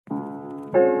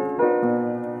Maybe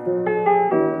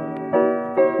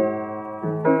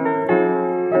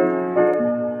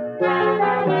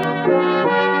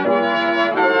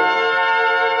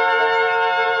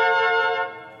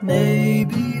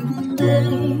one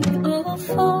day I'll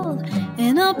fall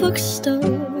in a bookstore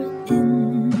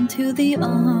into the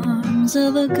arms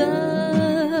of a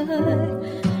guy.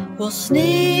 We'll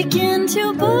sneak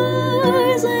into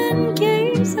bars and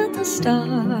gaze at the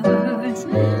stars,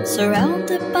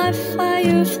 surrounded by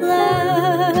fireflies.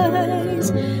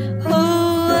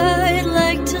 Oh, I'd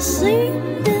like to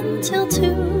sleep until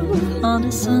 2 on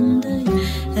a Sunday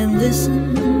and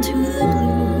listen to the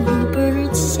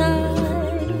bluebirds sigh.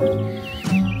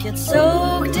 Get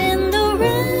soaked in the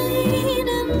rain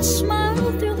and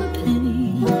smile through the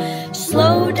pain.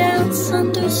 Slow dance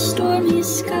under stormy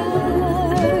skies.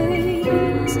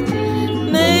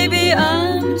 Maybe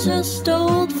I'm just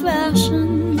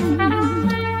old-fashioned,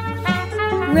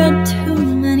 read too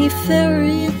many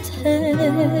fairy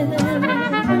tales.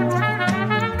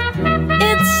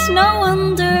 It's no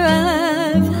wonder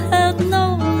I've had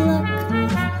no luck.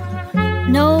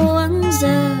 No one's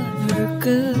ever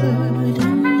good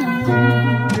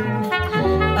enough.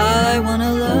 I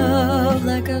wanna love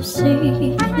like I've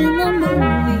seen in the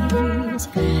movies.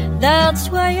 That's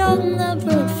why I'll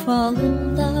never fall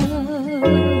in love.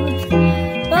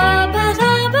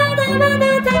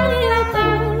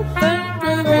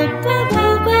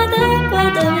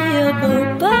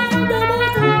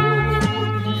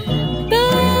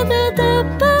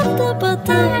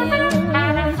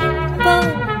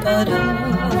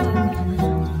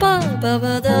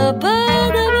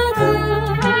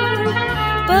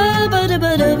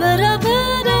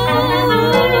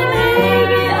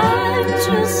 Maybe I'm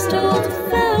just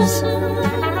old-fashioned,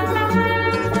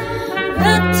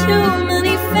 read too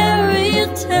many fairy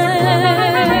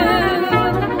tales.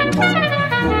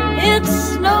 It's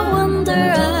no wonder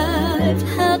I've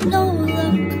had no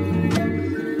luck.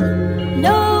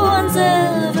 No one's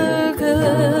ever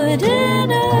good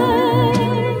enough.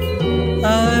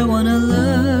 I wanna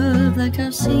love like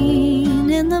I've seen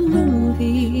in the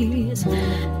movies.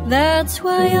 That's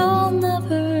why I'll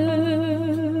never